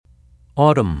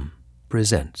Autumn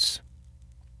presents.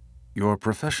 Your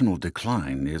professional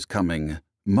decline is coming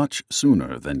much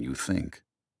sooner than you think.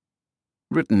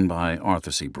 Written by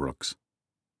Arthur C. Brooks.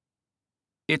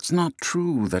 It's not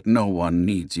true that no one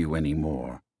needs you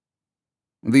anymore.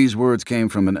 These words came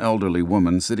from an elderly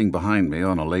woman sitting behind me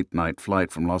on a late-night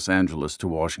flight from Los Angeles to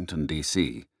Washington,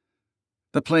 D.C.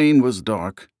 The plane was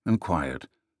dark and quiet.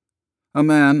 A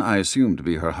man, I assumed to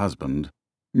be her husband,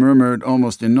 murmured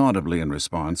almost inaudibly in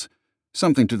response,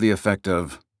 something to the effect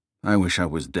of, "I wish I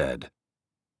was dead."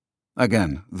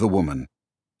 Again, the woman,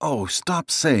 "Oh, stop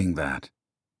saying that."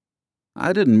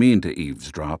 I didn't mean to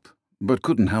eavesdrop, but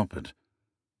couldn't help it.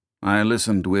 I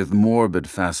listened with morbid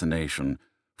fascination,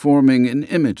 forming an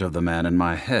image of the man in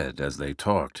my head as they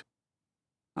talked.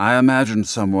 I imagined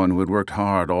someone who had worked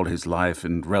hard all his life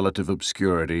in relative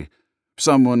obscurity,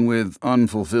 someone with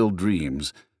unfulfilled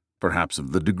dreams, perhaps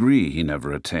of the degree he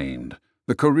never attained,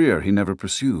 the career he never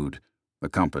pursued, the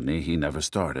company he never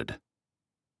started.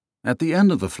 At the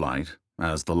end of the flight,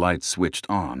 as the lights switched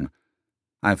on,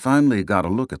 I finally got a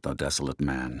look at the desolate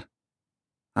man.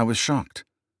 I was shocked.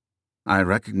 I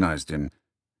recognized him.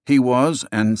 He was,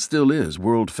 and still is,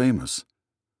 world famous.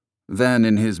 Then,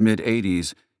 in his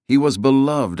mid-80s, he was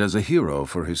beloved as a hero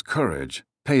for his courage,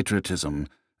 patriotism,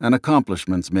 and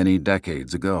accomplishments many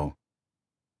decades ago.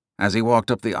 As he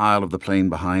walked up the aisle of the plane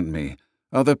behind me,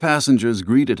 other passengers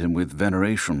greeted him with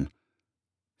veneration.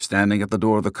 Standing at the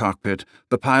door of the cockpit,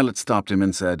 the pilot stopped him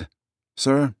and said,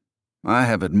 "Sir, I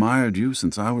have admired you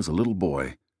since I was a little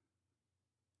boy."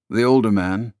 The older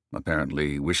man,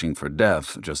 apparently wishing for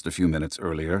death just a few minutes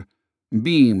earlier,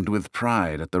 beamed with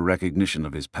pride at the recognition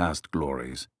of his past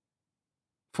glories.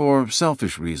 For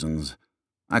selfish reasons,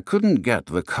 I couldn't get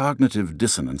the cognitive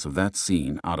dissonance of that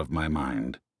scene out of my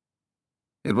mind.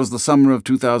 It was the summer of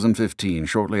 2015,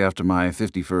 shortly after my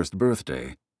 51st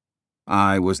birthday.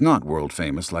 I was not world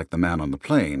famous like the man on the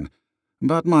plane,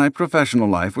 but my professional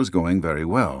life was going very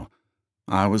well.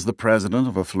 I was the president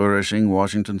of a flourishing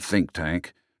Washington think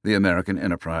tank, the American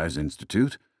Enterprise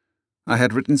Institute. I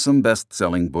had written some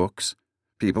best-selling books.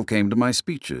 People came to my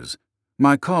speeches.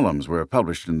 My columns were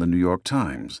published in the New York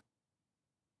Times.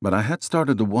 But I had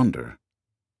started to wonder,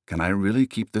 can I really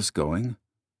keep this going?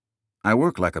 I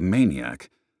work like a maniac,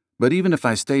 but even if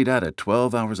I stayed at it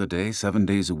 12 hours a day, 7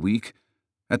 days a week,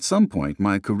 at some point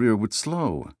my career would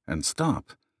slow and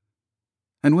stop.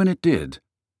 And when it did,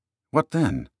 what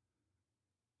then?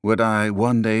 Would I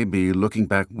one day be looking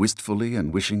back wistfully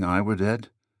and wishing I were dead?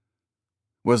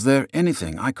 Was there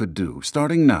anything I could do,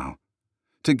 starting now,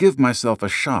 to give myself a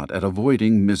shot at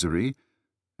avoiding misery,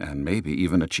 and maybe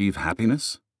even achieve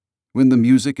happiness, when the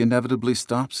music inevitably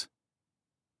stops?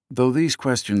 Though these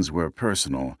questions were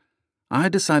personal, I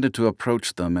decided to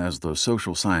approach them as the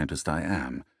social scientist I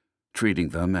am, treating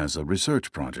them as a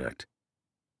research project.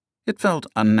 It felt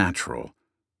unnatural,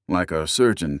 like a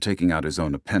surgeon taking out his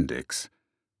own appendix.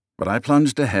 But I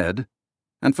plunged ahead,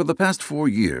 and for the past 4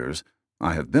 years,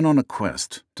 I have been on a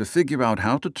quest to figure out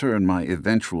how to turn my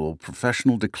eventual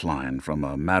professional decline from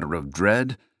a matter of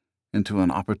dread into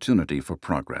an opportunity for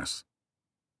progress.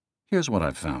 Here's what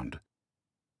I've found.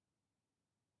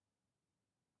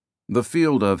 The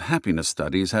field of happiness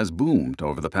studies has boomed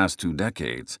over the past 2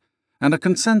 decades, and a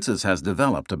consensus has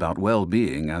developed about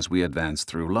well-being as we advance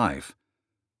through life.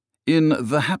 In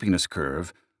The Happiness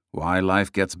Curve, Why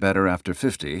Life Gets Better After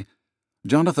 50,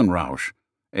 Jonathan Rauch,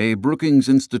 a Brookings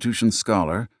Institution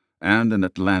scholar and an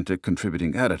Atlantic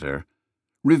contributing editor,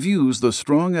 reviews the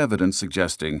strong evidence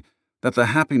suggesting that the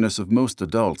happiness of most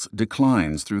adults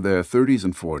declines through their 30s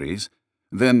and 40s,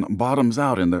 then bottoms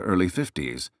out in their early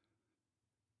 50s.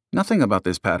 Nothing about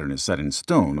this pattern is set in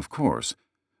stone, of course,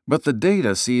 but the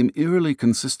data seem eerily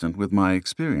consistent with my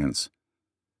experience.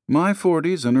 My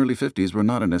 40s and early 50s were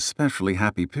not an especially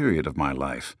happy period of my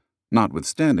life,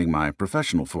 notwithstanding my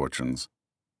professional fortunes.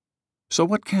 So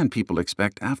what can people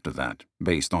expect after that,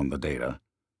 based on the data?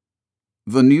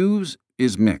 The news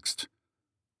is mixed.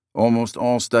 Almost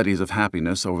all studies of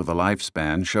happiness over the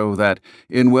lifespan show that,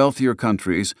 in wealthier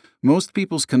countries, most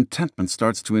people's contentment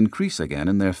starts to increase again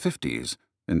in their 50s,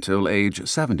 until age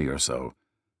 70 or so.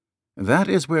 That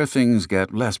is where things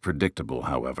get less predictable,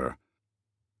 however.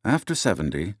 After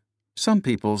 70, some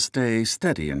people stay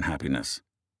steady in happiness.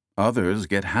 Others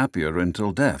get happier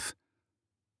until death.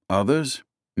 Others,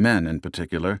 men in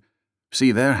particular,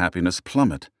 see their happiness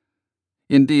plummet.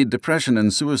 Indeed, depression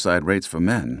and suicide rates for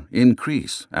men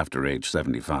increase after age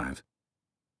 75.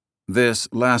 This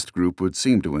last group would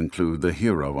seem to include the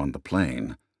hero on the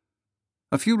plane.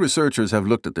 A few researchers have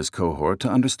looked at this cohort to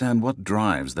understand what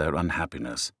drives their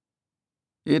unhappiness.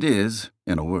 It is,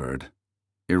 in a word,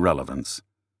 irrelevance.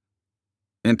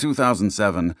 In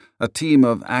 2007, a team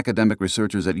of academic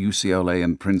researchers at UCLA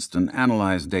and Princeton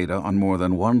analyzed data on more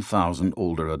than 1,000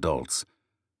 older adults.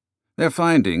 Their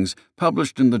findings,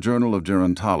 published in the Journal of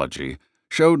Gerontology,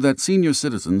 showed that senior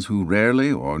citizens who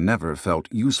rarely or never felt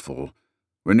useful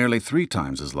were nearly 3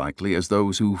 times as likely as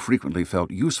those who frequently felt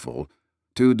useful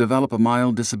to develop a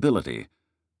mild disability,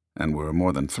 and were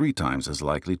more than 3 times as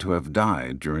likely to have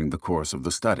died during the course of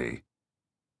the study.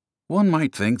 One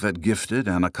might think that gifted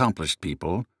and accomplished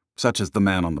people, such as the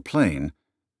man on the plane,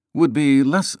 would be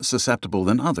less susceptible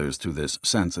than others to this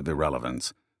sense of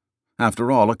irrelevance. After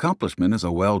all, accomplishment is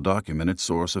a well-documented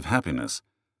source of happiness.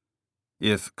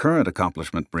 If current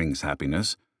accomplishment brings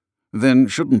happiness, then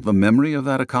shouldn't the memory of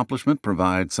that accomplishment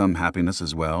provide some happiness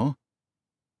as well?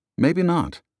 Maybe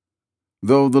not.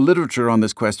 Though the literature on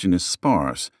this question is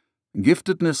sparse,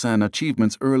 giftedness and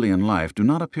achievements early in life do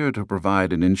not appear to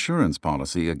provide an insurance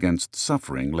policy against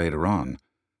suffering later on.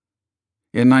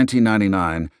 In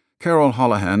 1999, Carol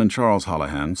Holohan and Charles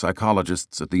Holohan,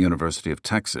 psychologists at the University of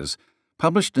Texas,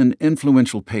 published an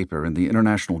influential paper in the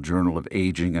International Journal of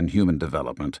Aging and Human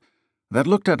Development that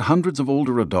looked at hundreds of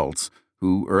older adults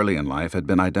who early in life had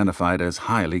been identified as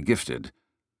highly gifted.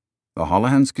 The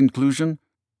Hollohans' conclusion?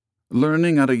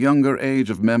 Learning at a younger age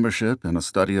of membership in a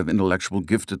study of intellectual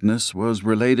giftedness was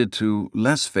related to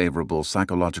less favorable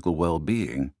psychological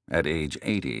well-being at age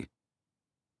 80.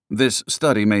 This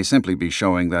study may simply be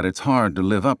showing that it's hard to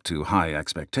live up to high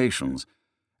expectations,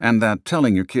 and that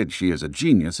telling your kid she is a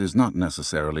genius is not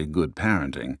necessarily good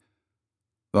parenting.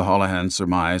 The Holohans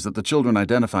surmise that the children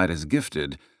identified as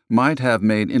gifted might have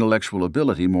made intellectual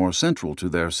ability more central to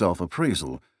their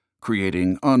self-appraisal,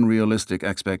 creating unrealistic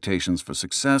expectations for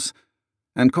success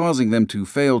and causing them to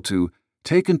fail to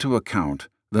take into account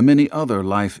the many other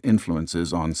life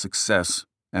influences on success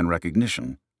and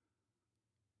recognition.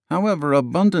 However,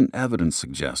 abundant evidence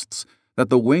suggests that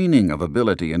the waning of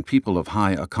ability in people of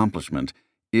high accomplishment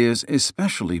is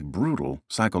especially brutal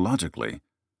psychologically.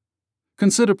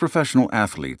 Consider professional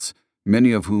athletes,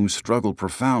 many of whom struggle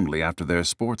profoundly after their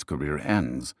sports career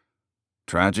ends.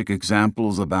 Tragic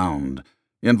examples abound,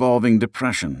 involving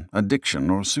depression, addiction,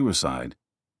 or suicide.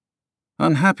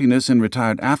 Unhappiness in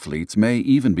retired athletes may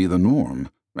even be the norm,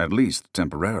 at least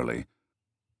temporarily.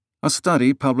 A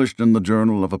study published in the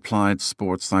Journal of Applied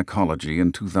Sports Psychology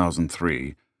in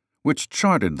 2003, which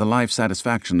charted the life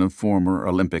satisfaction of former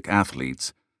Olympic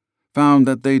athletes, found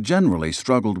that they generally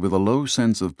struggled with a low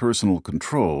sense of personal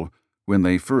control when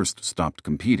they first stopped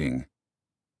competing.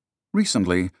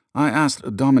 Recently, I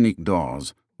asked Dominique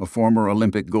Dawes, a former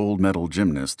Olympic gold medal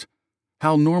gymnast,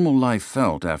 how normal life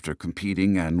felt after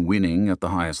competing and winning at the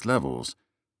highest levels.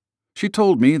 She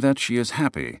told me that she is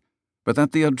happy, but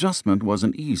that the adjustment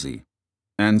wasn't easy,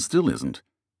 and still isn't,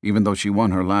 even though she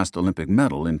won her last Olympic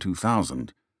medal in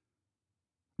 2000.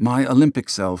 "My Olympic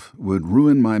self would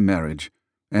ruin my marriage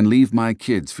and leave my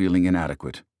kids feeling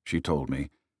inadequate," she told me,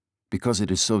 "because it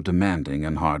is so demanding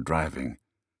and hard driving.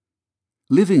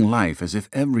 Living life as if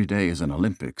every day is an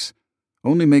Olympics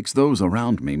only makes those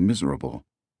around me miserable."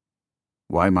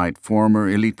 Why might former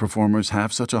elite performers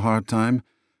have such a hard time?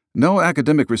 No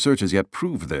academic research has yet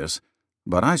proved this,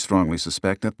 but I strongly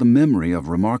suspect that the memory of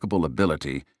remarkable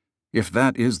ability, if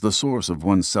that is the source of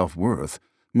one's self-worth,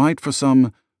 might for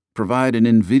some provide an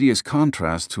invidious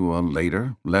contrast to a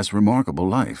later, less remarkable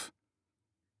life.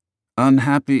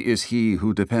 "Unhappy is he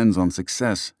who depends on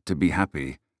success to be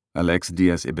happy," Alex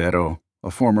Diaz-Ibero,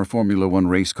 a former Formula One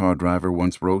race car driver,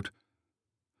 once wrote.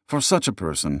 For such a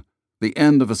person, the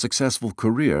end of a successful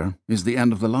career is the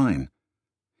end of the line.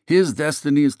 His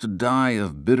destiny is to die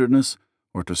of bitterness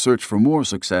or to search for more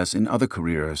success in other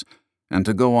careers and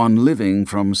to go on living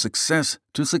from success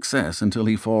to success until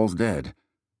he falls dead.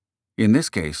 In this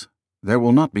case, there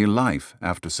will not be life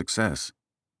after success.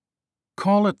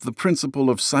 Call it the principle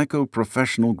of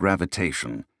psycho-professional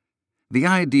gravitation, the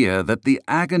idea that the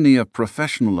agony of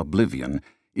professional oblivion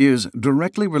is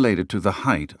directly related to the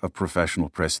height of professional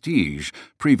prestige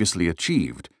previously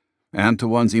achieved and to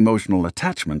one's emotional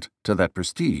attachment to that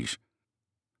prestige.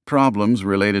 Problems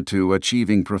related to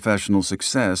achieving professional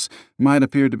success might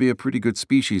appear to be a pretty good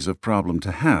species of problem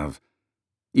to have.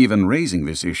 Even raising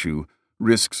this issue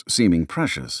risks seeming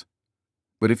precious.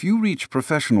 But if you reach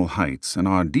professional heights and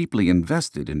are deeply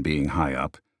invested in being high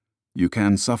up, you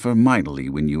can suffer mightily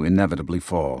when you inevitably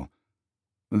fall.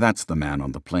 That's the man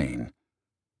on the plane.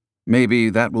 Maybe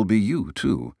that will be you,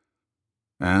 too.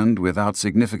 And without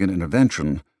significant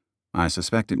intervention, I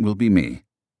suspect it will be me.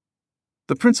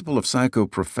 The principle of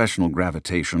psycho-professional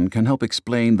gravitation can help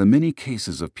explain the many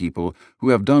cases of people who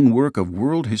have done work of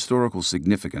world historical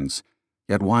significance,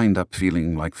 yet wind up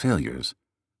feeling like failures.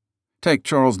 Take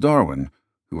Charles Darwin,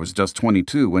 who was just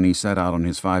 22 when he set out on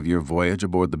his 5-year voyage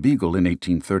aboard the Beagle in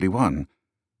 1831.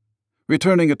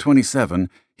 Returning at 27,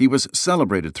 he was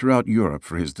celebrated throughout Europe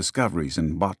for his discoveries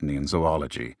in botany and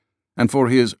zoology, and for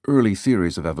his early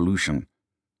theories of evolution.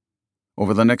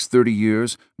 Over the next 30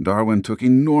 years, Darwin took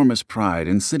enormous pride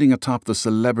in sitting atop the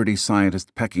celebrity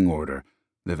scientist pecking order,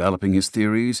 developing his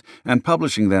theories and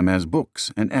publishing them as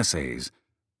books and essays,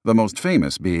 the most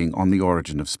famous being On the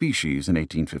Origin of Species in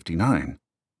 1859.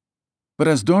 But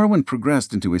as Darwin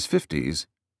progressed into his 50s,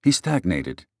 he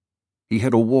stagnated. He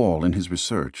hit a wall in his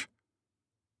research.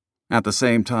 At the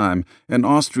same time, an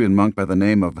Austrian monk by the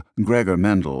name of Gregor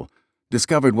Mendel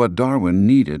discovered what Darwin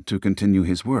needed to continue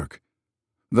his work: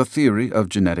 the theory of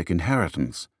genetic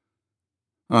inheritance.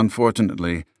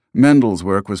 Unfortunately, Mendel's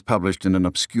work was published in an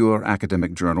obscure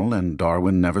academic journal, and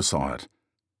Darwin never saw it.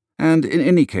 And in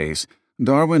any case,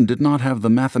 Darwin did not have the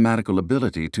mathematical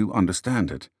ability to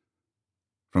understand it.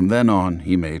 From then on,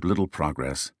 he made little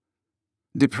progress.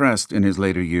 Depressed in his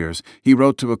later years, he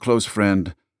wrote to a close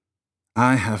friend,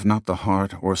 "I have not the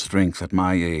heart or strength at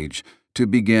my age to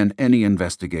begin any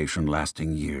investigation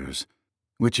lasting years,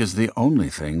 which is the only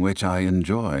thing which I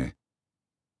enjoy."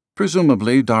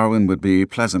 Presumably, Darwin would be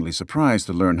pleasantly surprised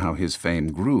to learn how his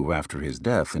fame grew after his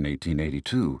death in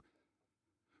 1882.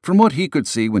 From what he could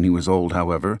see when he was old,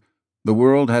 however, the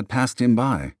world had passed him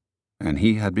by, and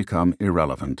he had become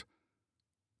irrelevant.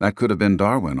 That could have been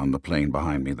Darwin on the plane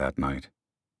behind me that night.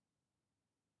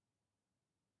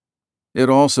 It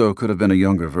also could have been a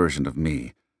younger version of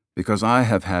me, because I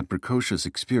have had precocious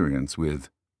experience with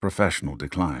professional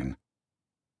decline.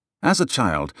 As a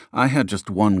child, I had just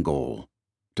one goal: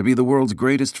 to be the world's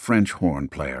greatest French horn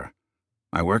player.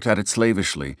 I worked at it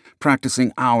slavishly,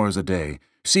 practicing hours a day,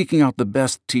 seeking out the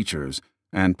best teachers,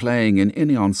 and playing in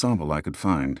any ensemble I could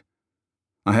find.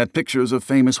 I had pictures of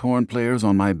famous horn players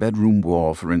on my bedroom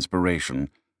wall for inspiration,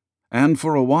 and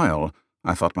for a while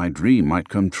I thought my dream might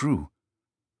come true.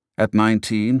 At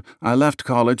 19, I left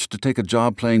college to take a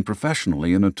job playing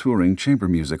professionally in a touring chamber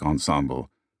music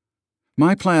ensemble.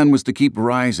 My plan was to keep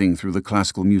rising through the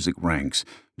classical music ranks,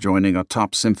 joining a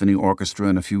top symphony orchestra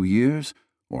in a few years,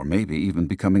 or maybe even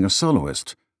becoming a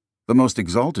soloist, the most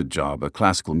exalted job a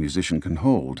classical musician can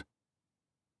hold.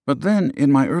 But then,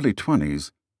 in my early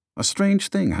 20s, a strange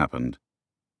thing happened.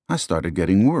 I started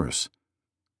getting worse.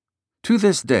 To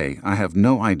this day, I have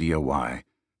no idea why.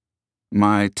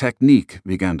 My technique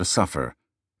began to suffer,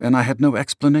 and I had no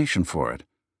explanation for it.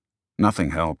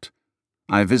 Nothing helped.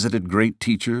 I visited great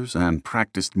teachers and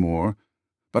practiced more,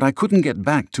 but I couldn't get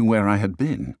back to where I had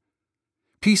been.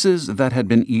 Pieces that had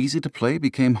been easy to play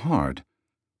became hard.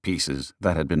 Pieces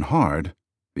that had been hard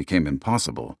became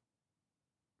impossible.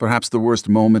 Perhaps the worst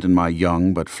moment in my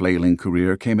young but flailing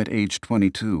career came at age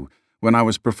 22, when I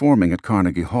was performing at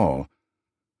Carnegie Hall.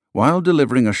 While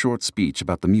delivering a short speech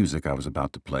about the music I was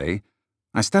about to play,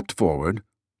 I stepped forward,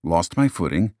 lost my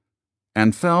footing,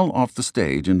 and fell off the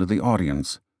stage into the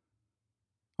audience.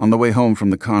 On the way home from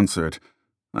the concert,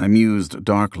 I mused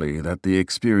darkly that the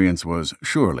experience was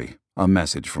surely a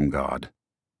message from God.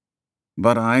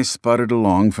 But I sputtered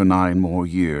along for 9 more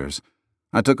years.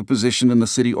 I took a position in the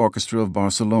City Orchestra of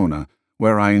Barcelona,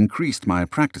 where I increased my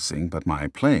practicing, but my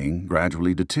playing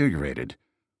gradually deteriorated.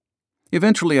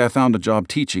 Eventually, I found a job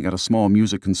teaching at a small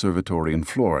music conservatory in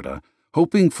Florida,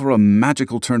 hoping for a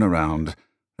magical turnaround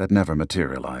that never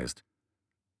materialized.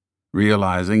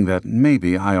 Realizing that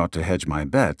maybe I ought to hedge my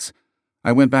bets,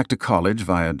 I went back to college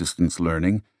via distance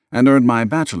learning and earned my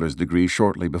bachelor's degree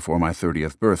shortly before my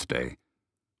 30th birthday.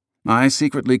 I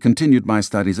secretly continued my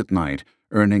studies at night,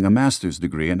 earning a master's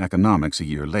degree in economics a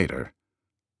year later.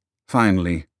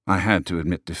 Finally, I had to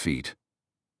admit defeat.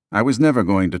 I was never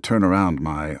going to turn around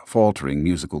my faltering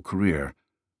musical career.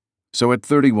 So at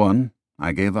 31,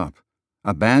 I gave up,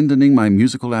 abandoning my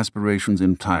musical aspirations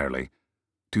entirely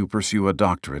to pursue a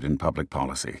doctorate in public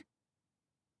policy.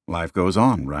 Life goes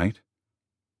on, right?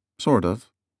 Sort of.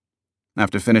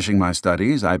 After finishing my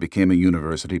studies, I became a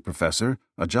university professor,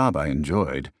 a job I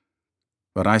enjoyed.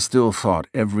 But I still thought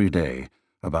every day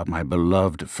about my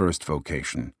beloved first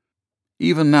vocation.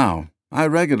 Even now, I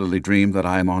regularly dream that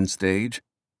I am on stage,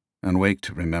 and wake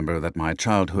to remember that my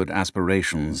childhood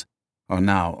aspirations are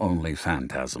now only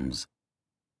phantasms.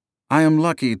 I am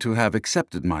lucky to have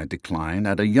accepted my decline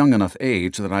at a young enough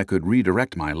age that I could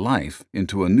redirect my life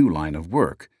into a new line of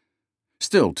work.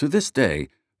 Still, to this day,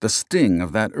 the sting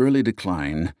of that early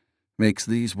decline makes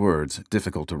these words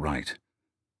difficult to write.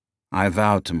 I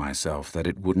vowed to myself that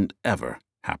it wouldn't ever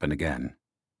happen again.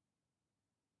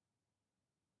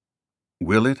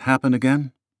 Will it happen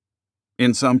again?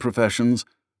 In some professions,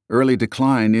 early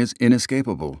decline is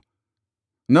inescapable.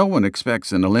 No one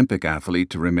expects an Olympic athlete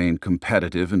to remain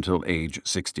competitive until age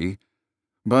 60,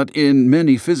 but in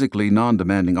many physically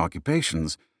non-demanding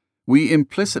occupations, we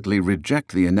implicitly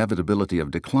reject the inevitability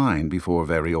of decline before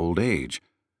very old age.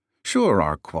 Sure,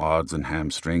 our quads and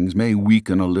hamstrings may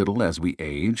weaken a little as we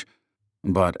age,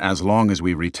 but as long as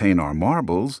we retain our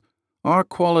marbles, our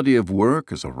quality of work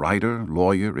as a writer,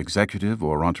 lawyer, executive,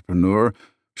 or entrepreneur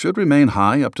should remain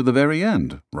high up to the very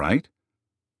end, right?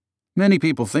 Many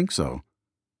people think so.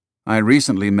 I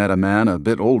recently met a man a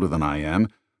bit older than I am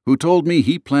who told me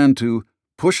he planned to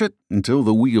push it until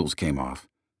the wheels came off.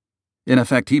 In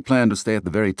effect, he planned to stay at the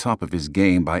very top of his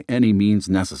game by any means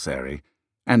necessary,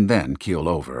 and then keel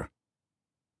over.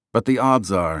 But the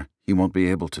odds are he won't be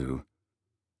able to.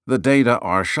 The data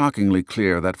are shockingly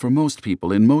clear that for most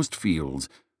people in most fields,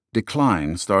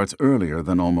 decline starts earlier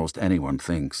than almost anyone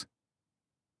thinks.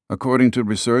 According to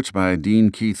research by Dean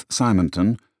Keith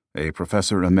Simonton, a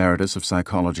professor emeritus of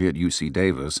psychology at UC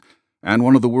Davis, and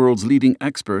one of the world's leading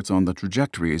experts on the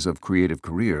trajectories of creative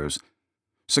careers,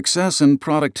 success and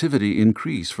productivity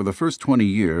increase for the first 20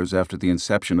 years after the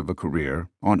inception of a career,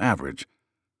 on average.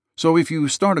 So if you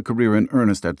start a career in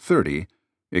earnest at 30,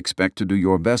 expect to do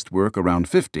your best work around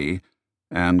 50,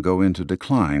 and go into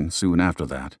decline soon after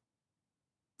that.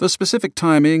 The specific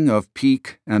timing of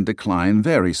peak and decline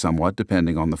vary somewhat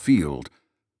depending on the field.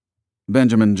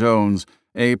 Benjamin Jones,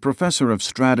 a professor of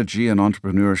strategy and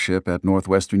entrepreneurship at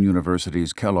Northwestern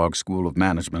University's Kellogg School of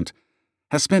Management,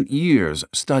 has spent years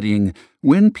studying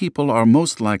when people are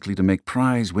most likely to make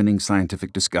prize-winning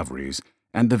scientific discoveries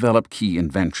and develop key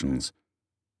inventions.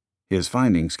 His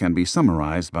findings can be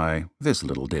summarized by this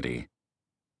little ditty.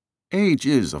 Age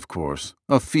is, of course,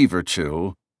 a fever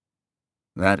chill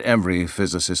that every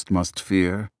physicist must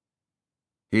fear.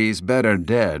 He's better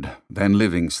dead than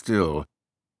living still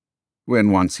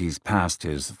when once he's past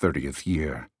his 30th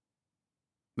year.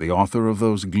 The author of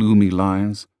those gloomy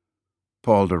lines?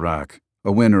 Paul Dirac,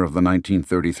 a winner of the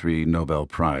 1933 Nobel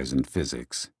Prize in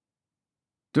Physics.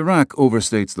 Dirac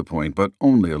overstates the point, but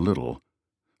only a little.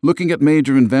 Looking at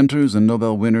major inventors and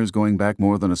Nobel winners going back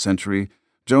more than a century,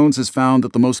 Jones has found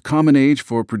that the most common age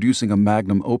for producing a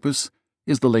magnum opus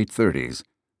is the late 30s.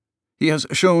 He has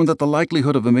shown that the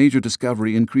likelihood of a major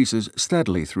discovery increases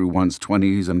steadily through one's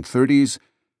 20s and 30s,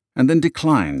 and then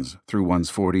declines through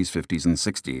one's 40s, 50s, and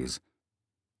 60s.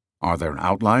 Are there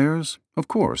outliers? Of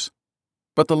course.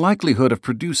 But the likelihood of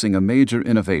producing a major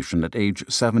innovation at age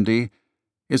 70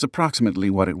 is approximately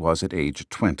what it was at age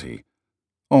 20.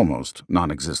 Almost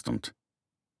non-existent.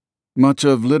 Much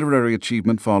of literary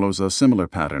achievement follows a similar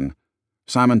pattern.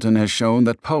 Simonton has shown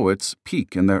that poets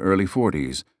peak in their early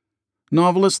 40s.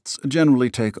 Novelists generally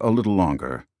take a little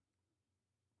longer.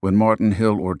 When Martin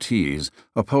Hill Ortiz,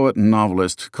 a poet and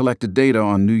novelist, collected data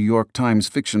on New York Times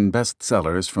fiction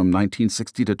bestsellers from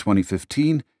 1960 to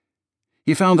 2015,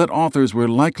 he found that authors were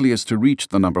likeliest to reach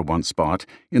the #1 spot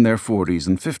in their 40s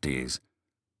and 50s.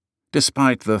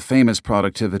 Despite the famous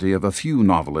productivity of a few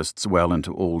novelists well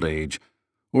into old age,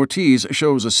 Ortiz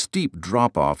shows a steep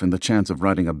drop-off in the chance of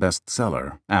writing a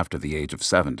bestseller after the age of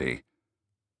 70.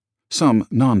 Some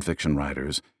nonfiction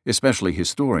writers, especially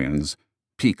historians,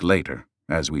 peak later,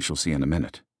 as we shall see in a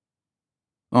minute.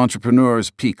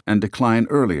 Entrepreneurs peak and decline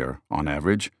earlier, on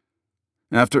average.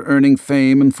 After earning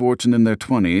fame and fortune in their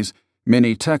 20s,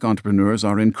 many tech entrepreneurs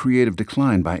are in creative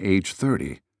decline by age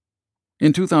 30.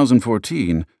 In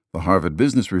 2014, the Harvard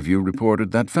Business Review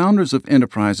reported that founders of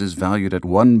enterprises valued at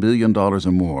 $1 billion or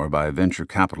more by venture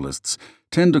capitalists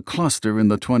tend to cluster in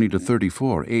the 20 to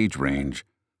 34 age range.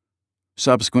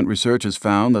 Subsequent research has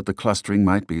found that the clustering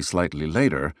might be slightly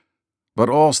later, but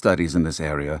all studies in this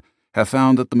area have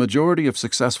found that the majority of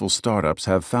successful startups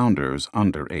have founders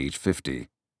under age 50.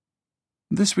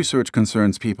 This research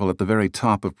concerns people at the very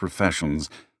top of professions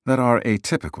that are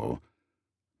atypical,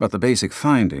 but the basic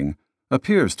finding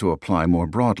appears to apply more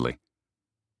broadly.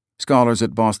 Scholars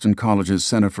at Boston College's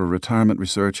Center for Retirement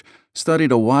Research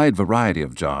studied a wide variety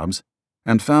of jobs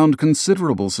and found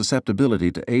considerable susceptibility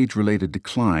to age-related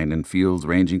decline in fields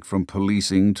ranging from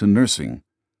policing to nursing.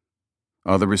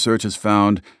 Other research has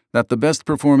found that the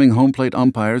best-performing home plate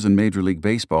umpires in Major League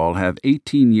Baseball have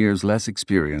 18 years less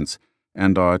experience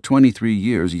and are 23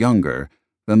 years younger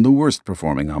than the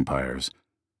worst-performing umpires,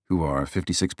 who are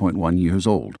 56.1 years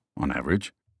old on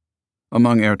average.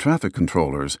 Among air traffic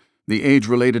controllers, the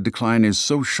age-related decline is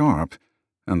so sharp,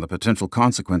 and the potential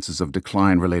consequences of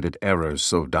decline-related errors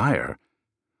so dire,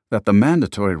 that the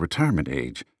mandatory retirement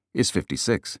age is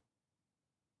 56.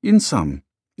 In sum,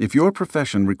 if your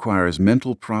profession requires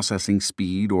mental processing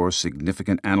speed or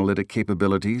significant analytic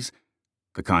capabilities,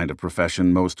 the kind of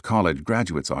profession most college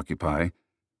graduates occupy,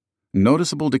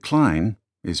 noticeable decline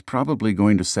is probably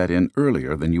going to set in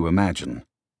earlier than you imagine.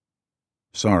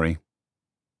 Sorry.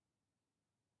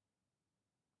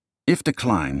 If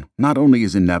decline not only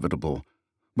is inevitable,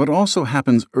 but also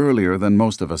happens earlier than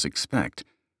most of us expect,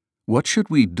 what should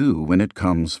we do when it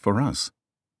comes for us?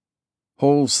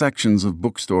 Whole sections of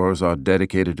bookstores are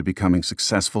dedicated to becoming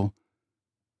successful.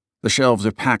 The shelves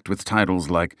are packed with titles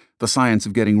like The Science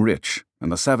of Getting Rich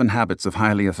and The 7 Habits of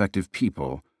Highly Effective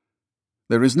People.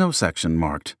 There is no section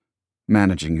marked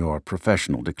Managing Your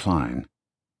Professional Decline.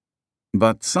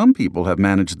 But some people have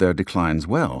managed their declines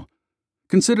well.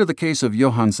 Consider the case of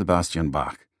Johann Sebastian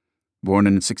Bach. Born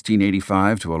in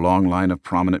 1685 to a long line of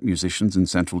prominent musicians in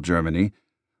central Germany,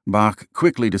 Bach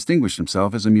quickly distinguished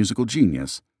himself as a musical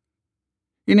genius.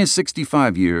 In his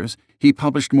 65 years, he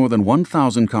published more than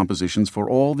 1,000 compositions for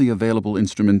all the available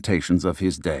instrumentations of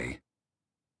his day.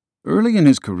 Early in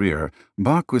his career,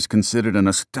 Bach was considered an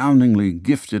astoundingly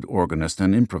gifted organist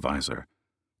and improviser.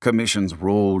 Commissions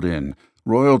rolled in,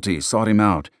 royalty sought him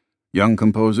out, young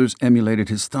composers emulated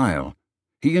his style.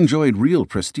 He enjoyed real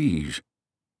prestige.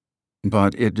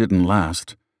 But it didn't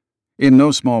last. In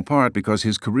no small part because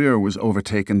his career was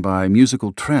overtaken by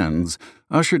musical trends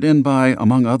ushered in by,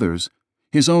 among others,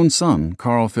 his own son,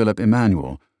 Carl Philipp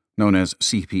Emanuel, known as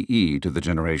CPE to the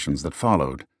generations that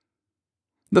followed.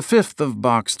 The fifth of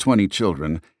Bach's 20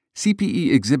 children,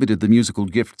 CPE exhibited the musical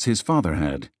gifts his father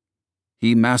had.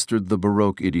 He mastered the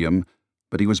Baroque idiom,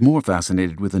 but he was more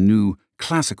fascinated with a new,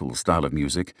 classical style of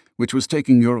music which was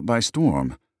taking Europe by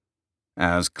storm.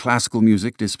 As classical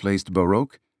music displaced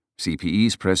Baroque,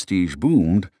 CPE's prestige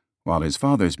boomed, while his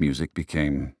father's music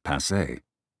became passé.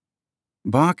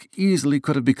 Bach easily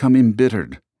could have become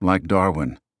embittered, like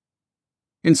Darwin.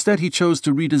 Instead, he chose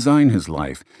to redesign his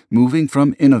life, moving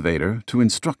from innovator to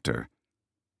instructor.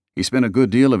 He spent a good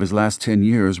deal of his last 10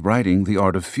 years writing The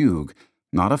Art of Fugue,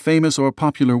 not a famous or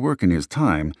popular work in his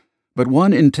time, but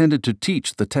one intended to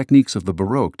teach the techniques of the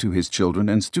Baroque to his children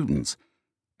and students,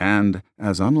 and,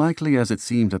 as unlikely as it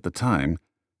seemed at the time,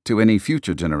 to any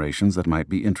future generations that might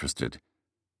be interested.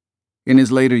 In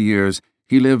his later years,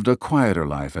 he lived a quieter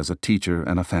life as a teacher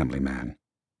and a family man.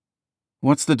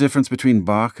 What's the difference between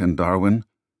Bach and Darwin?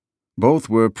 Both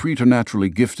were preternaturally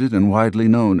gifted and widely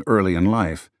known early in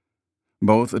life.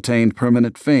 Both attained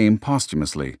permanent fame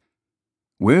posthumously.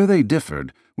 Where they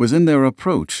differed was in their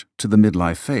approach to the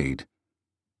midlife fade.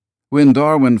 When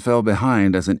Darwin fell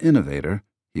behind as an innovator,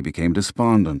 he became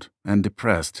despondent and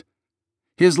depressed.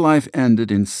 His life ended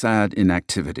in sad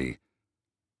inactivity.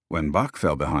 When Bach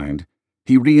fell behind,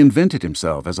 he reinvented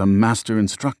himself as a master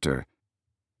instructor.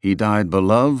 He died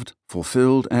beloved,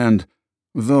 fulfilled, and,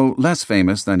 though less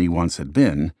famous than he once had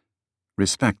been,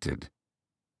 respected.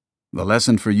 The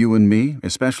lesson for you and me,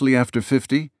 especially after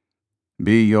 50?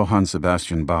 Be Johann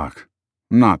Sebastian Bach,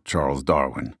 not Charles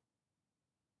Darwin.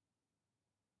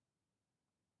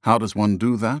 How does one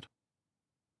do that?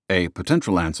 A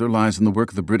potential answer lies in the work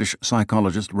of the British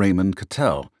psychologist Raymond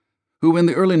Cattell, who in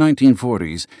the early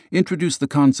 1940s introduced the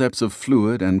concepts of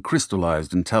fluid and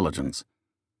crystallized intelligence.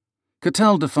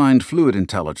 Cattell defined fluid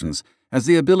intelligence as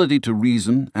the ability to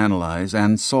reason, analyze,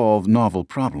 and solve novel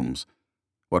problems,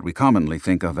 what we commonly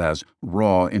think of as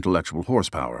raw intellectual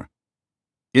horsepower.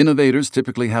 Innovators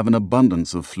typically have an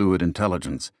abundance of fluid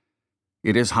intelligence.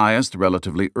 It is highest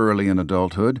relatively early in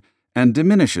adulthood and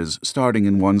diminishes starting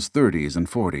in one's 30s and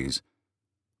 40s.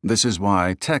 This is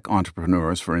why tech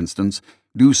entrepreneurs, for instance,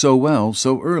 do so well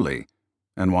so early,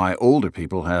 and why older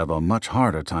people have a much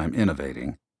harder time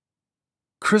innovating.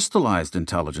 Crystallized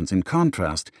intelligence, in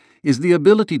contrast, is the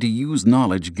ability to use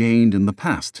knowledge gained in the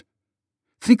past.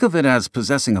 Think of it as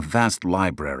possessing a vast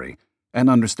library and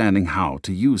understanding how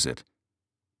to use it.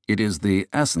 It is the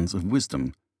essence of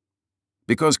wisdom.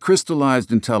 Because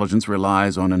crystallized intelligence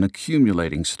relies on an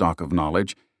accumulating stock of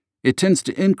knowledge, it tends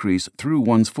to increase through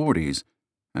one's 40s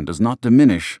and does not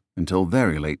diminish until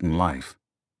very late in life.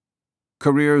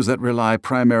 Careers that rely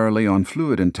primarily on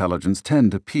fluid intelligence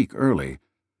tend to peak early,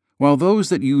 while those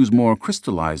that use more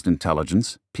crystallized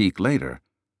intelligence peak later.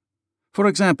 For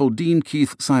example, Dean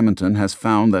Keith Simonton has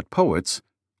found that poets,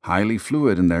 highly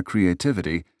fluid in their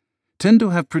creativity, tend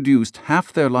to have produced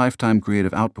half their lifetime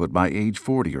creative output by age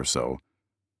 40 or so.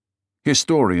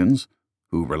 Historians,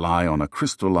 who rely on a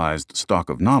crystallized stock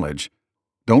of knowledge,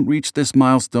 don't reach this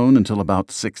milestone until about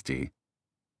 60.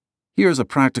 Here's a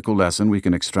practical lesson we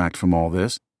can extract from all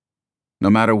this. No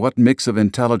matter what mix of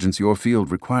intelligence your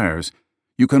field requires,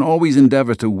 you can always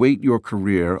endeavor to weight your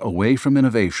career away from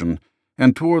innovation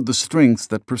and toward the strengths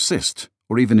that persist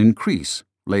or even increase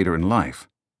later in life.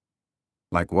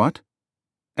 Like what?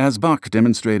 As Bach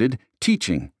demonstrated,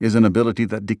 teaching is an ability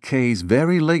that decays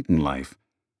very late in life.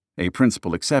 a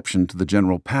principal exception to the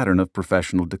general pattern of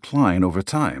professional decline over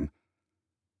time.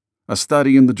 A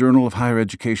study in the Journal of Higher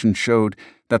Education showed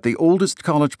that the oldest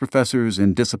college professors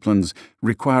in disciplines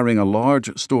requiring a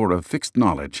large store of fixed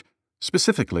knowledge,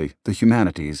 specifically the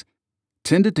humanities,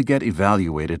 tended to get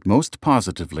evaluated most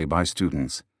positively by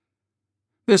students.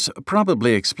 This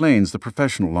probably explains the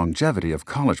professional longevity of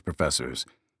college professors,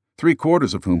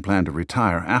 3/4 of whom plan to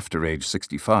retire after age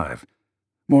 65,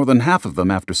 more than half of them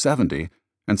after 70,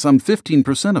 and some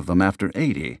 15% of them after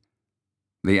 80.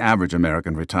 The average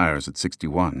American retires at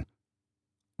 61.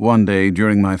 One day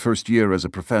during my first year as a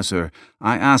professor,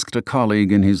 I asked a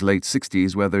colleague in his late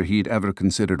 60s whether he'd ever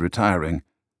considered retiring.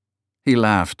 He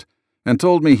laughed and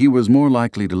told me he was more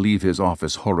likely to leave his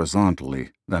office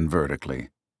horizontally than vertically.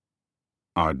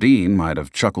 Our dean might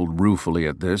have chuckled ruefully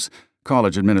at this.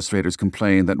 College administrators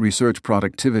complain that research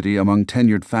productivity among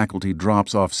tenured faculty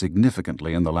drops off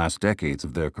significantly in the last decades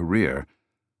of their career.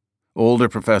 Older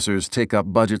professors take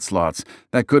up budget slots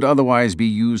that could otherwise be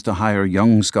used to hire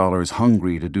young scholars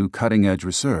hungry to do cutting-edge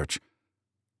research.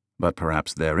 But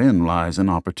perhaps therein lies an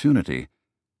opportunity.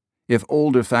 If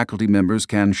older faculty members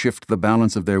can shift the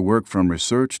balance of their work from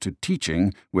research to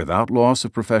teaching without loss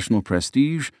of professional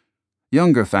prestige,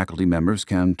 younger faculty members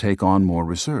can take on more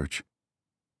research.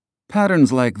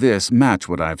 Patterns like this match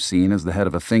what I've seen as the head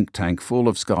of a think tank full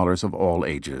of scholars of all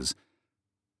ages.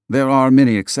 There are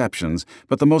many exceptions,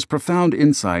 but the most profound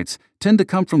insights tend to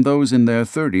come from those in their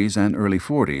 30s and early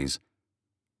 40s.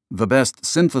 The best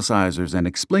synthesizers and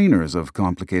explainers of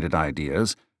complicated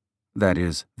ideas, that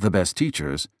is, the best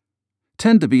teachers,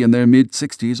 tend to be in their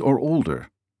mid-60s or older,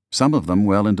 some of them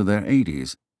well into their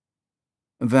 80s.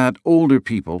 That older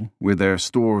people, with their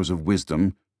stores of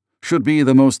wisdom, should be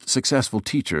the most successful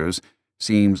teachers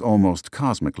seems almost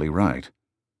cosmically right.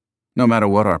 No matter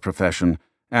what our profession,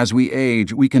 as we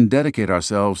age, we can dedicate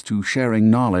ourselves to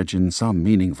sharing knowledge in some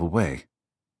meaningful way.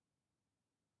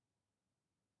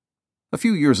 A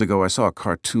few years ago, I saw a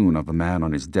cartoon of a man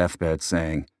on his deathbed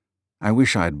saying, "I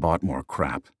wish I'd bought more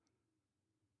crap."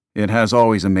 It has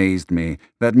always amazed me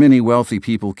that many wealthy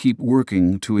people keep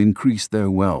working to increase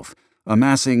their wealth,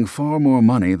 amassing far more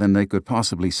money than they could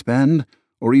possibly spend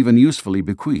or even usefully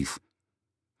bequeath.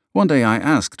 One day I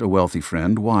asked a wealthy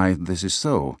friend why this is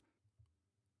so.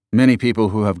 Many people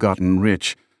who have gotten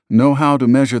rich know how to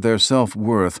measure their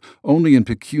self-worth only in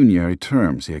pecuniary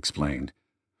terms, he explained.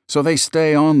 So they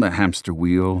stay on the hamster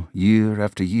wheel year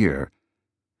after year.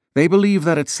 They believe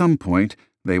that at some point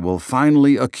they will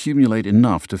finally accumulate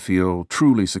enough to feel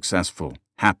truly successful,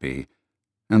 happy,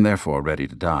 and therefore ready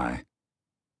to die.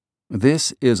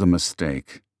 This is a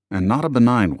mistake, and not a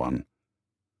benign one.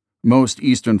 Most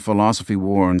Eastern philosophy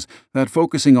warns that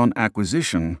focusing on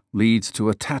acquisition leads to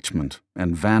attachment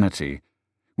and vanity,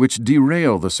 which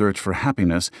derail the search for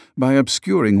happiness by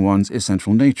obscuring one's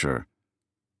essential nature.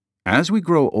 As we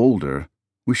grow older,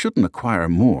 we shouldn't acquire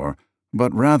more,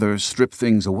 but rather strip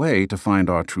things away to find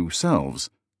our true selves,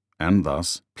 and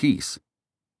thus peace.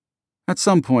 At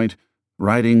some point,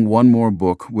 writing one more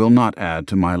book will not add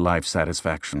to my life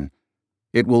satisfaction.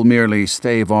 It will merely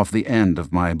stave off the end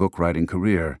of my book-writing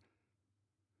career.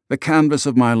 The canvas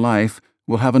of my life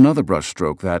will have another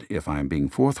brushstroke that, if I am being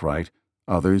forthright,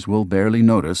 others will barely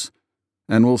notice,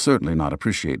 and will certainly not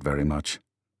appreciate very much.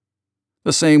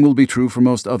 The same will be true for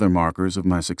most other markers of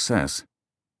my success.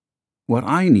 What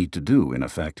I need to do, in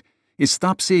effect, is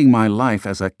stop seeing my life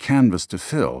as a canvas to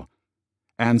fill,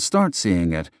 and start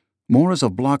seeing it more as a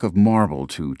block of marble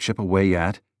to chip away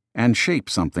at and shape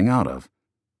something out of.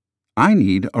 I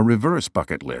need a reverse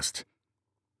bucket list.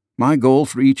 My goal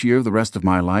for each year the rest of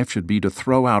my life should be to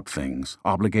throw out things,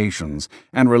 obligations,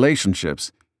 and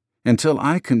relationships until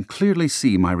I can clearly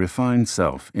see my refined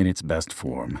self in its best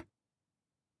form.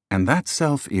 And that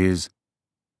self is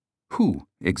who,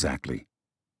 exactly?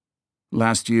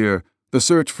 Last year, the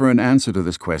search for an answer to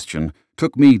this question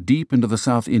took me deep into the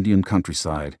South Indian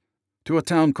countryside, to a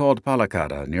town called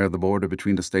Palakkad near the border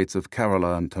between the states of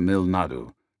Kerala and Tamil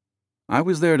Nadu. I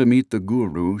was there to meet the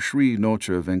guru Sri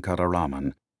Nocha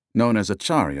Venkataraman, known as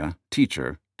Acharya,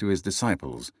 teacher, to his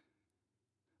disciples.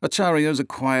 Acharya is a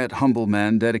quiet, humble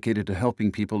man dedicated to helping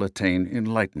people attain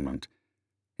enlightenment.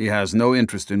 He has no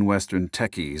interest in Western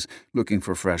techies looking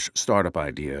for fresh startup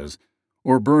ideas,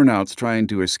 or burnouts trying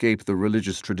to escape the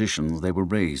religious traditions they were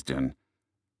raised in.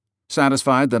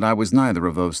 Satisfied that I was neither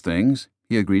of those things,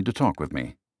 he agreed to talk with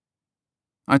me.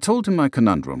 I told him my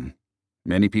conundrum.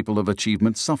 Many people of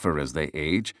achievement suffer as they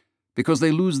age, because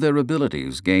they lose their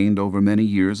abilities gained over many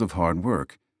years of hard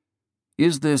work.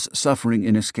 Is this suffering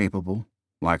inescapable,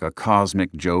 like a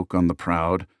cosmic joke on the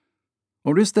proud?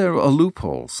 Or is there a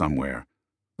loophole somewhere,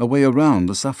 a way around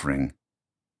the suffering?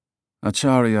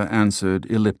 Acharya answered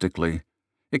elliptically,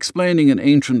 explaining an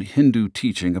ancient Hindu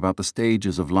teaching about the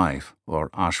stages of life, or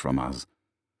ashramas.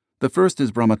 The first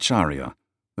is brahmacharya,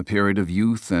 the period of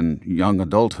youth and young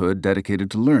adulthood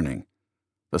dedicated to learning.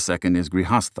 The second is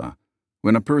grihastha,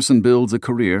 when a person builds a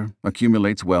career,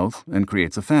 accumulates wealth, and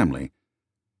creates a family.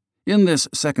 In this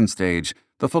second stage,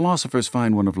 the philosophers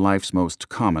find one of life's most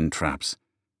common traps.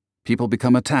 People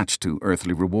become attached to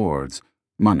earthly rewards,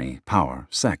 money, power,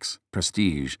 sex,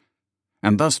 prestige,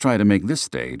 and thus try to make this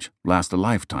stage last a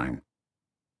lifetime.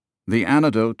 The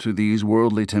antidote to these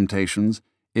worldly temptations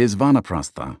is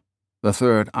vanaprastha, the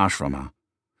third ashrama,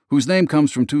 whose name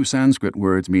comes from two Sanskrit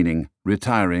words meaning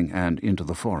retiring and into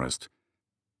the forest.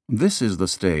 This is the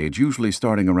stage, usually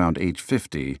starting around age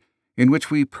 50, in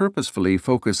which we purposefully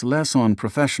focus less on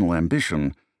professional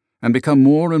ambition and become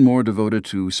more and more devoted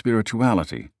to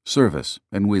spirituality, service,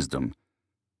 and wisdom.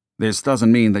 This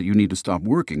doesn't mean that you need to stop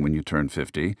working when you turn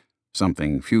 50,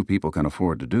 something few people can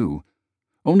afford to do,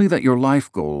 only that your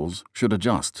life goals should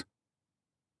adjust.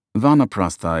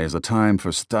 Vanaprastha is a time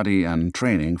for study and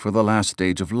training for the last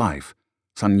stage of life,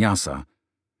 sannyasa,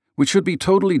 which should be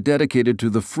totally dedicated to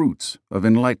the fruits of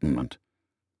enlightenment.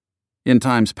 In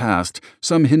times past,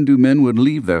 some Hindu men would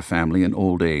leave their family in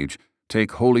old age,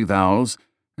 take holy vows,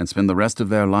 and spend the rest of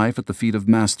their life at the feet of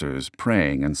masters,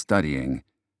 praying and studying.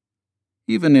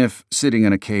 Even if sitting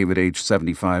in a cave at age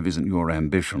 75 isn't your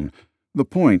ambition, the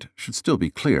point should still be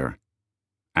clear.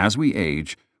 As we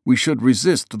age, we should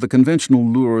resist the conventional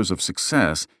lures of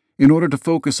success in order to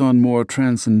focus on more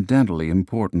transcendently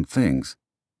important things.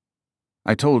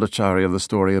 I told Acharya the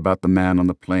story about the man on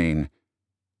the plain.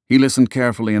 He listened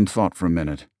carefully and thought for a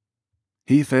minute.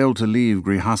 He failed to leave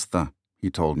grihastha, he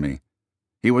told me.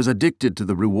 He was addicted to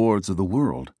the rewards of the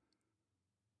world.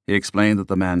 He explained that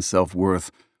the man's self-worth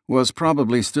was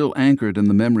probably still anchored in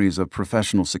the memories of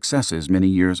professional successes many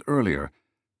years earlier,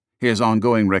 his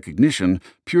ongoing recognition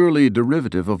purely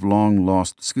derivative of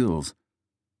long-lost skills.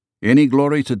 Any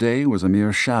glory today was a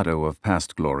mere shadow of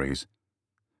past glories.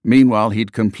 Meanwhile,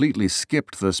 he'd completely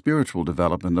skipped the spiritual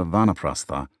development of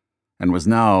vanaprastha and was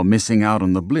now missing out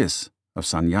on the bliss of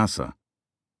sannyasa.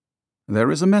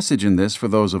 There is a message in this for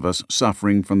those of us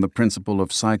suffering from the principle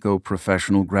of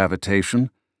psycho-professional gravitation.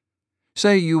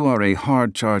 Say you are a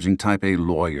hard-charging type A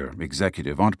lawyer,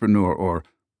 executive, entrepreneur, or,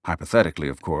 hypothetically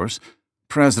of course,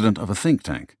 president of a think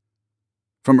tank.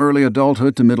 From early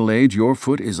adulthood to middle age, your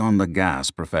foot is on the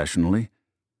gas professionally.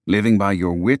 Living by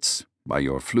your wits, by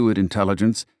your fluid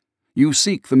intelligence, you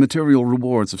seek the material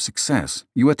rewards of success,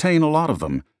 you attain a lot of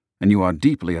them, and you are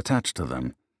deeply attached to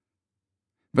them.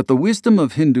 But the wisdom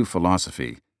of Hindu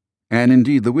philosophy, and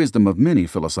indeed the wisdom of many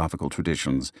philosophical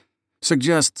traditions,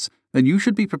 suggests that you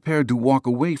should be prepared to walk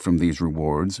away from these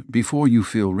rewards before you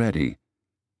feel ready.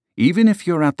 Even if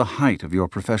you're at the height of your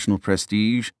professional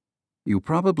prestige, you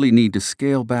probably need to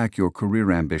scale back your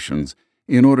career ambitions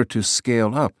in order to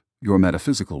scale up your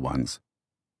metaphysical ones.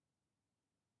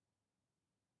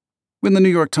 When the New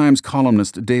York Times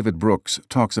columnist David Brooks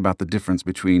talks about the difference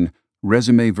between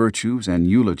resume virtues and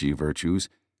eulogy virtues,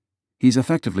 he's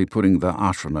effectively putting the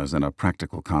ashramas in a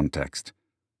practical context.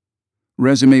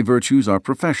 Resume virtues are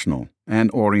professional and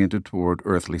oriented toward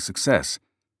earthly success.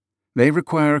 They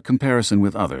require comparison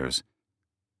with others.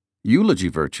 Eulogy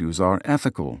virtues are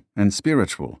ethical and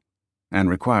spiritual and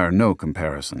require no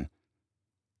comparison.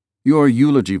 Your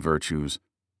eulogy virtues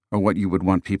are what you would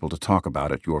want people to talk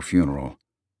about at your funeral.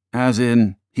 As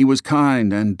in, he was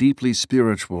kind and deeply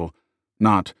spiritual,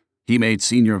 not, he made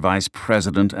senior vice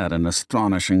president at an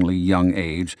astonishingly young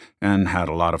age and had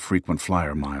a lot of frequent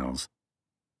flyer miles.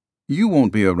 You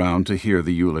won't be around to hear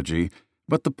the eulogy,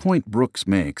 but the point Brooks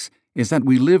makes is that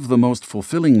we live the most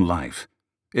fulfilling life,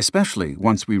 especially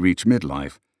once we reach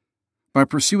midlife, by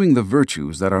pursuing the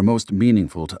virtues that are most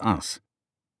meaningful to us.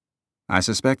 I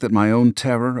suspect that my own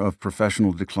terror of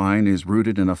professional decline is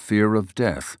rooted in a fear of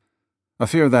death, a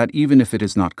fear that, even if it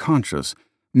is not conscious,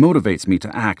 motivates me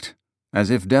to act as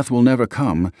if death will never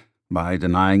come by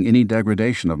denying any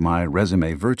degradation of my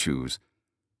resume virtues.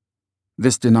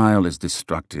 This denial is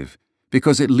destructive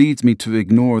because it leads me to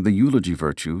ignore the eulogy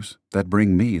virtues that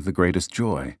bring me the greatest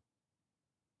joy.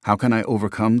 How can I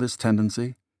overcome this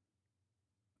tendency?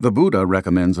 The Buddha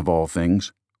recommends, of all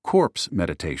things, corpse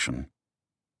meditation.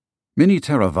 Many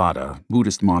Theravada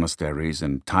Buddhist monasteries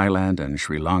in Thailand and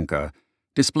Sri Lanka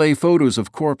display photos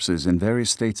of corpses in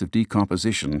various states of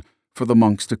decomposition for the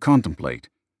monks to contemplate.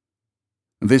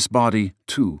 This body,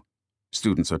 too,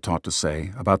 students are taught to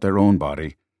say about their own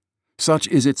body, such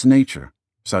is its nature,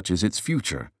 such is its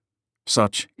future,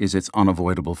 such is its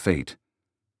unavoidable fate.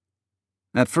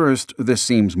 At first, this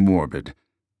seems morbid,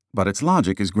 but its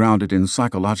logic is grounded in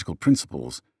psychological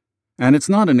principles, and it's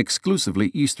not an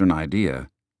exclusively Eastern idea.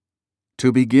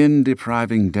 To begin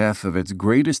depriving death of its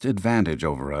greatest advantage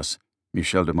over us,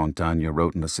 Michel de Montaigne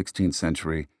wrote in the 16th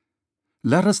century,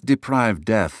 let us deprive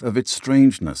death of its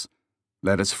strangeness.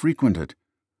 Let us frequent it.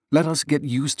 Let us get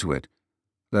used to it.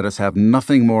 Let us have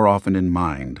nothing more often in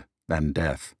mind than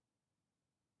death.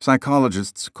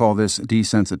 Psychologists call this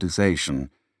desensitization,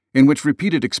 in which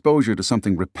repeated exposure to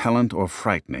something repellent or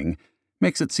frightening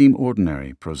makes it seem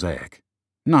ordinary, prosaic,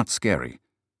 not scary.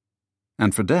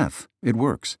 And for death, it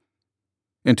works.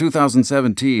 In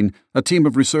 2017, a team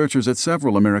of researchers at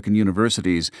several American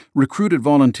universities recruited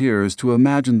volunteers to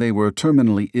imagine they were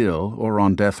terminally ill or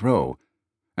on death row,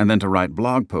 and then to write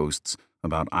blog posts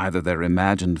about either their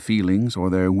imagined feelings or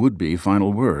their would-be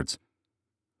final words.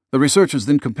 The researchers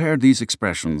then compared these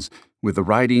expressions with the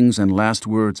writings and last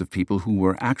words of people who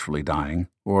were actually dying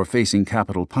or facing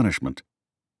capital punishment.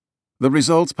 The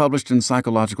results published in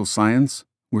Psychological Science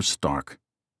were stark.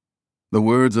 The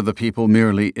words of the people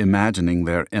merely imagining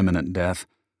their imminent death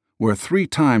were 3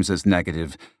 times as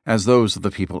negative as those of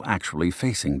the people actually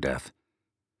facing death,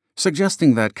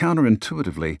 suggesting that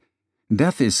counterintuitively,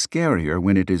 death is scarier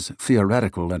when it is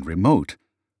theoretical and remote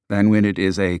than when it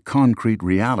is a concrete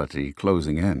reality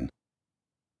closing in.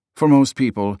 For most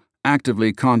people,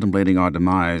 actively contemplating our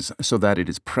demise so that it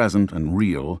is present and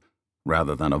real,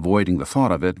 rather than avoiding the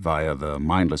thought of it via the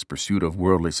mindless pursuit of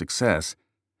worldly success,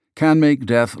 can make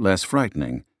death less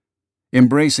frightening.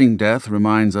 Embracing death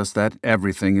reminds us that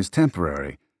everything is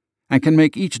temporary and can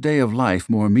make each day of life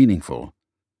more meaningful.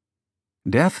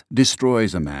 Death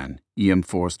destroys a man, E.M.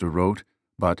 Forster wrote,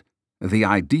 but the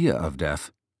idea of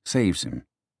death saves him.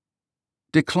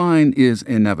 Decline is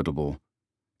inevitable,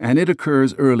 and it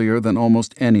occurs earlier than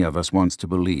almost any of us wants to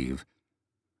believe.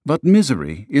 But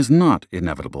misery is not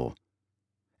inevitable.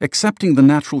 Accepting the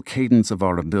natural cadence of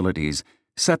our abilities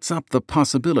sets up the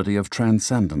possibility of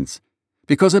transcendence,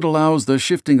 because it allows the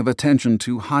shifting of attention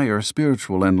to higher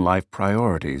spiritual and life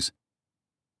priorities.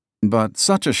 But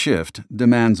such a shift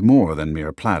demands more than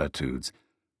mere platitudes.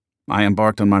 I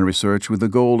embarked on my research with the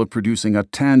goal of producing a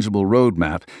tangible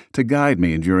roadmap to guide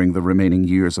me during the remaining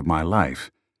years of my life.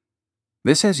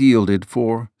 This has yielded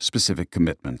 4 specific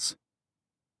commitments.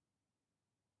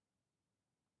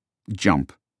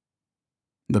 Jump.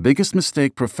 The biggest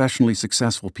mistake professionally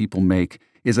successful people make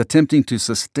is attempting to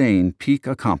sustain peak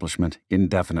accomplishment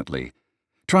indefinitely,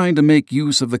 trying to make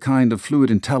use of the kind of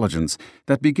fluid intelligence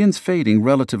that begins fading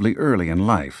relatively early in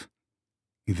life.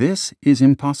 This is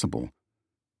impossible.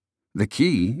 The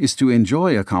key is to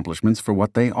enjoy accomplishments for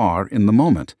what they are in the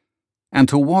moment, and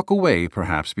to walk away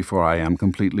perhaps before I am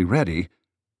completely ready,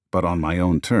 but on my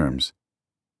own terms.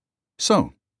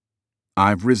 So,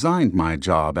 I've resigned my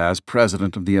job as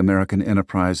president of the American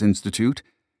Enterprise Institute,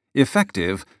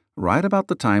 effective right about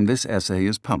the time this essay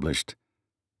is published.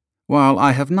 While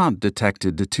I have not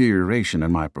detected deterioration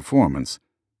in my performance,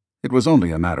 it was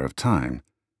only a matter of time.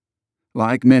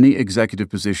 Like many executive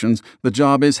positions, the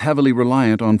job is heavily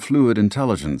reliant on fluid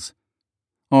intelligence.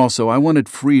 Also, I wanted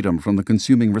freedom from the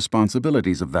consuming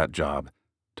responsibilities of that job,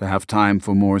 to have time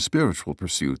for more spiritual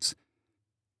pursuits.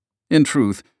 In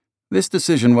truth, this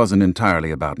decision wasn't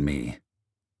entirely about me.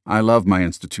 I love my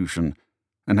institution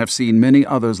and have seen many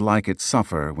others like it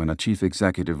suffer when a chief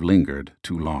executive lingered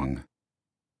too long.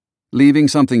 Leaving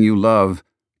something you love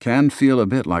can feel a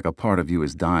bit like a part of you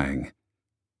is dying.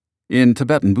 In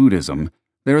Tibetan Buddhism,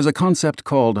 there is a concept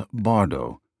called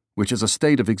bardo, which is a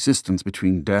state of existence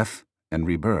between death and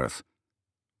rebirth.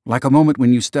 Like a moment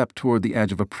when you step toward the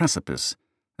edge of a precipice,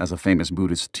 as a famous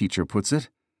Buddhist teacher puts it.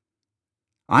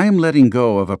 I am letting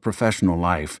go of a professional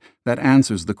life that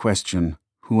answers the question,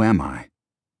 who am I?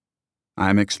 I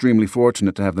am extremely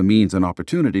fortunate to have the means and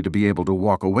opportunity to be able to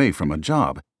walk away from a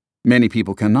job. Many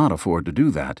people cannot afford to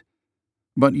do that.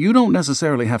 But you don't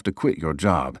necessarily have to quit your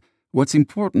job. What's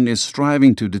important is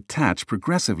striving to detach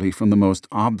progressively from the most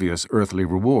obvious earthly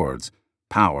rewards,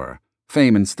 power,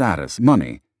 fame and status,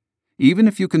 money, even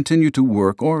if you continue to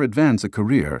work or advance a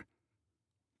career.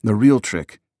 The real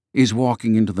trick is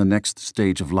walking into the next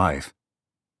stage of life,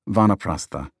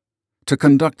 vanaprastha, to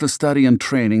conduct the study and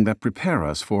training that prepare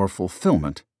us for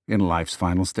fulfillment in life's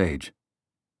final stage.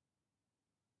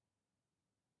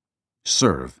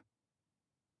 Serve.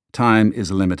 Time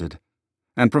is limited,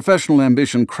 and professional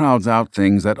ambition crowds out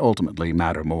things that ultimately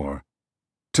matter more.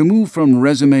 To move from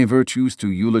resume virtues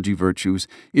to eulogy virtues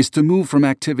is to move from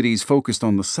activities focused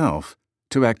on the self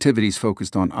to activities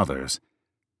focused on others.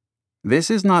 This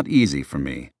is not easy for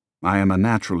me. I am a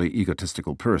naturally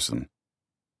egotistical person.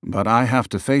 But I have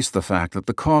to face the fact that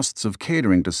the costs of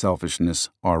catering to selfishness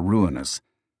are ruinous.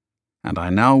 and I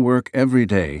now work every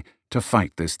day to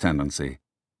fight this tendency.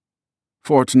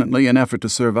 Fortunately, an effort to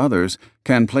serve others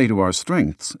can play to our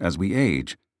strengths as we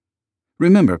age.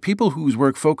 Remember, people whose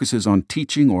work focuses on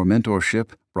teaching or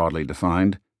mentorship, broadly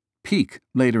defined, peak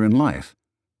later in life.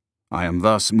 I am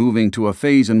thus moving to a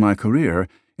phase in my career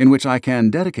in which I can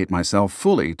dedicate myself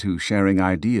fully to sharing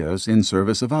ideas in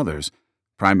service of others,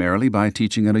 primarily by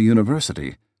teaching at a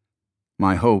university.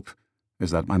 My hope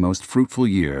is that my most fruitful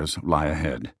years lie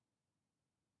ahead.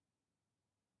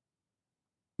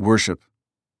 Worship.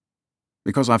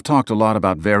 Because I've talked a lot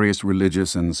about various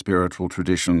religious and spiritual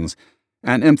traditions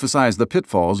and emphasized the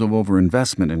pitfalls of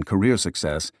overinvestment in career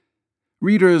success,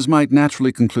 readers might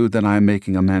naturally conclude that I am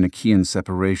making a Manichaean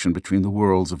separation between the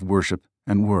worlds of worship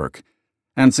and work,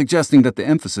 and suggesting that the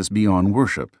emphasis be on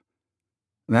worship.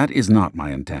 That is not my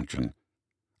intention.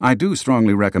 I do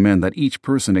strongly recommend that each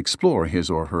person explore his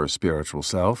or her spiritual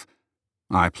self.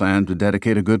 I plan to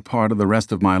dedicate a good part of the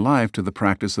rest of my life to the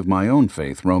practice of my own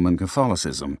faith, Roman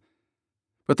Catholicism.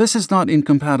 But this is not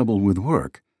incompatible with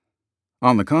work.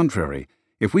 On the contrary,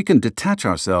 if we can detach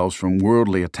ourselves from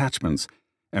worldly attachments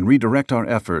and redirect our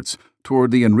efforts toward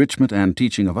the enrichment and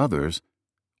teaching of others,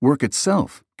 work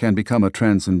itself can become a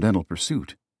transcendental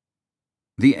pursuit.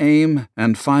 The aim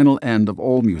and final end of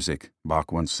all music,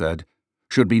 Bach once said,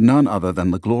 should be none other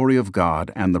than the glory of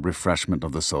God and the refreshment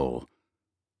of the soul.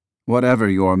 Whatever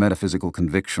your metaphysical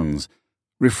convictions,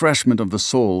 refreshment of the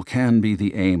soul can be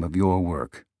the aim of your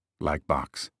work, like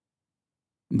Bach's.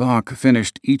 Bach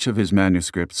finished each of his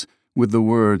manuscripts with the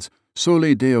words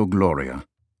Soli Deo Gloria,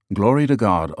 glory to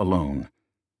God alone.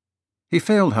 He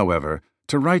failed, however,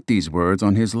 to write these words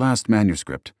on his last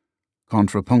manuscript,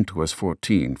 Contrapunctus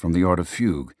 14 from the Art of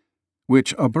Fugue,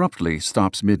 which abruptly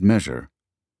stops mid-measure.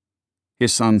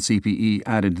 His son CPE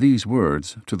added these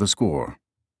words to the score.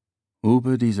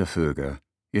 Über diese Fuge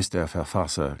ist der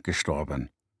Verfasser gestorben.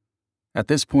 At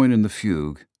this point in the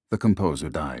fugue, the composer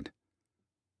died.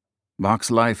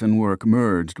 Bach's life and work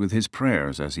merged with his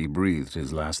prayers as he breathed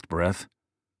his last breath.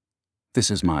 This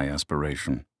is my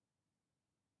aspiration.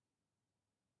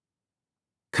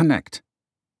 Connect.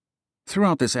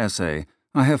 Throughout this essay,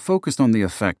 I have focused on the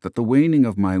effect that the waning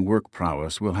of my work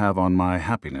prowess will have on my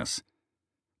happiness.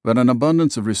 But an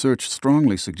abundance of research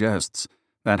strongly suggests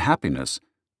that happiness,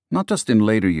 not just in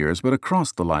later years but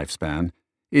across the lifespan,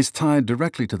 is tied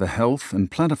directly to the health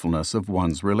and plentifulness of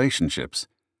one's relationships.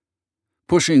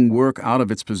 Pushing work out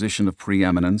of its position of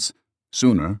preeminence,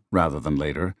 sooner rather than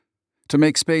later, to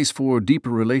make space for deeper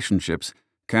relationships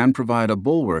can provide a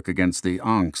bulwark against the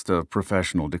angst of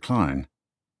professional decline.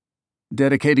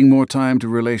 Dedicating more time to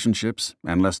relationships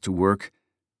and less to work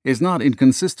is not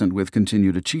inconsistent with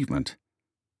continued achievement.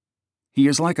 He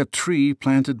is like a tree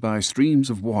planted by streams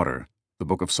of water, the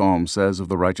Book of Psalms says of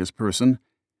the righteous person,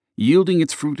 yielding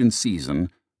its fruit in season,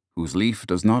 whose leaf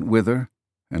does not wither,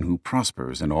 and who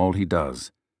prospers in all he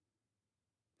does.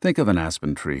 Think of an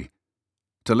aspen tree.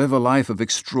 To live a life of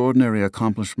extraordinary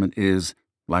accomplishment is,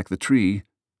 like the tree,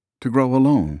 to grow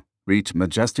alone, reach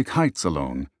majestic heights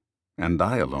alone, and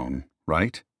die alone,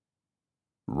 right?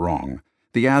 Wrong.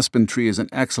 The aspen tree is an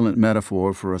excellent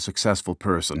metaphor for a successful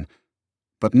person,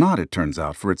 but not, it turns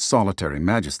out, for its solitary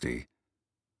majesty.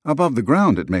 Above the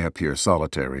ground it may appear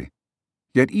solitary,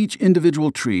 yet each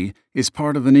individual tree is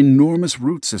part of an enormous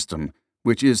root system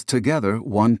which is together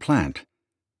one plant.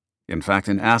 In fact,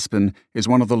 an aspen is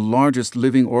one of the largest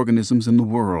living organisms in the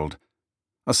world.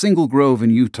 A single grove in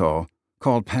Utah,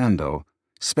 called Pando,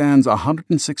 spans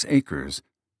 106 acres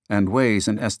and weighs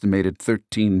an estimated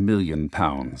 13 million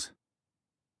pounds.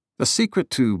 The secret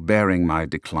to bearing my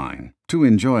decline, to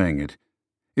enjoying it,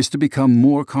 is to become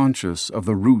more conscious of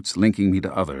the roots linking me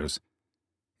to others.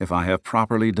 If I have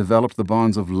properly developed the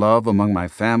bonds of love among my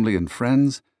family and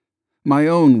friends, my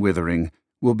own withering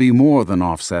will be more than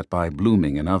offset by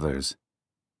blooming in others.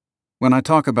 When I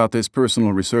talk about this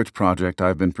personal research project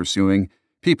I've been pursuing,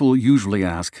 people usually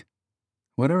ask,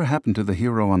 "Whatever happened to the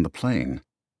hero on the plane?"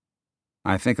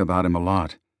 I think about him a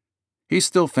lot. He's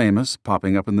still famous,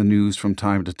 popping up in the news from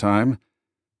time to time.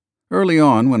 Early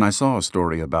on, when I saw a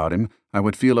story about him, I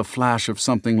would feel a flash of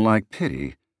something like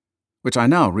pity, which I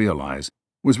now realize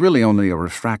was really only a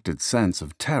refracted sense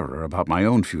of terror about my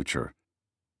own future.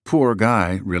 Poor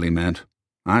guy really meant,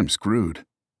 I'm screwed.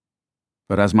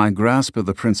 But as my grasp of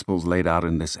the principles laid out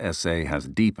in this essay has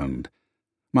deepened,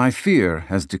 my fear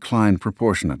has declined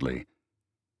proportionately.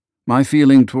 My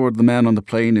feeling toward the man on the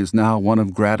plane is now one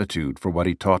of gratitude for what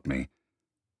he taught me.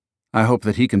 I hope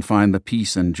that he can find the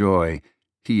peace and joy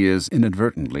he is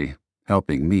inadvertently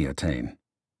helping me attain.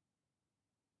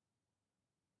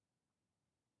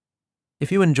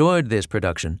 If you enjoyed this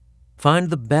production,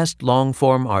 Find the best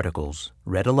long-form articles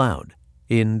read aloud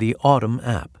in the Autumn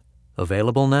app,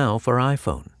 available now for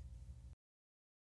iPhone.